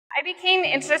I became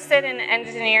interested in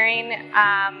engineering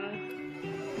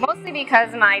mostly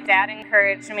because my dad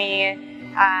encouraged me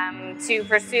to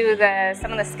pursue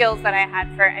some of the skills that I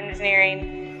had for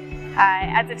engineering.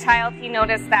 As a child, he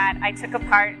noticed that I took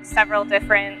apart several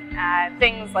different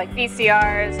things like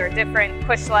VCRs or different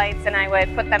push lights, and I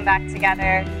would put them back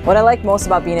together. What I like most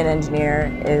about being an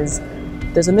engineer is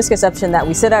there's a misconception that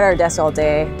we sit at our desks all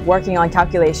day working on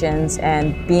calculations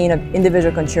and being an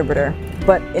individual contributor.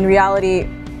 But in reality,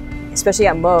 especially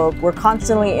at Moog, we're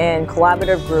constantly in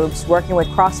collaborative groups, working with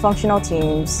cross-functional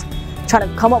teams, trying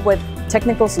to come up with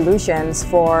technical solutions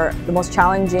for the most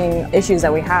challenging issues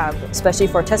that we have, especially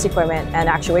for test equipment and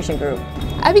actuation group.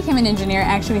 I became an engineer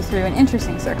actually through an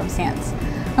interesting circumstance.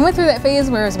 I went through that phase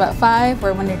where I was about 5,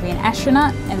 where I wanted to be an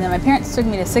astronaut, and then my parents took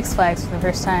me to Six Flags for the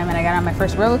first time, and I got on my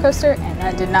first roller coaster, and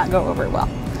that did not go over well.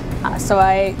 So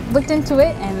I looked into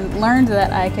it and learned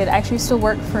that I could actually still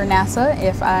work for NASA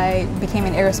if I became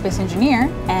an aerospace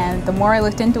engineer, and the more I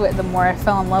looked into it, the more I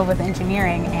fell in love with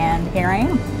engineering, and here I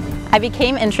am. I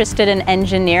became interested in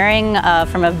engineering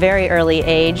from a very early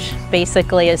age.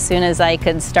 Basically, as soon as I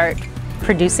could start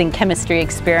producing chemistry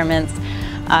experiments.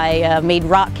 I made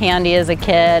rock candy as a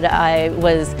kid. I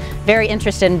was very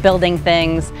interested in building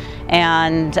things,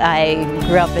 and I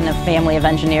grew up in a family of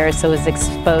engineers, so was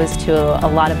exposed to a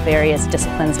lot of various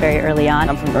disciplines very early on.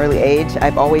 From an early age,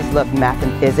 I've always loved math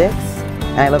and physics,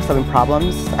 and I love solving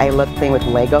problems. I loved playing with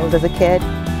Legos as a kid.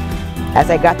 As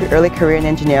I got through early career in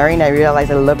engineering, I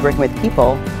realized I loved working with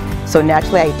people, so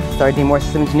naturally I started doing more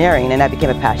system engineering, and that became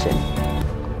a passion.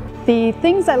 The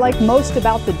things I like most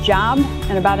about the job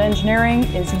and about engineering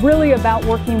is really about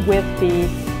working with the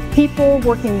people,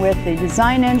 working with the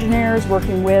design engineers,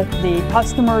 working with the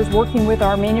customers, working with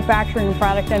our manufacturing and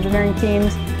product engineering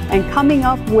teams, and coming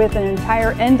up with an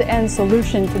entire end-to-end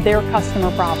solution to their customer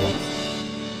problems.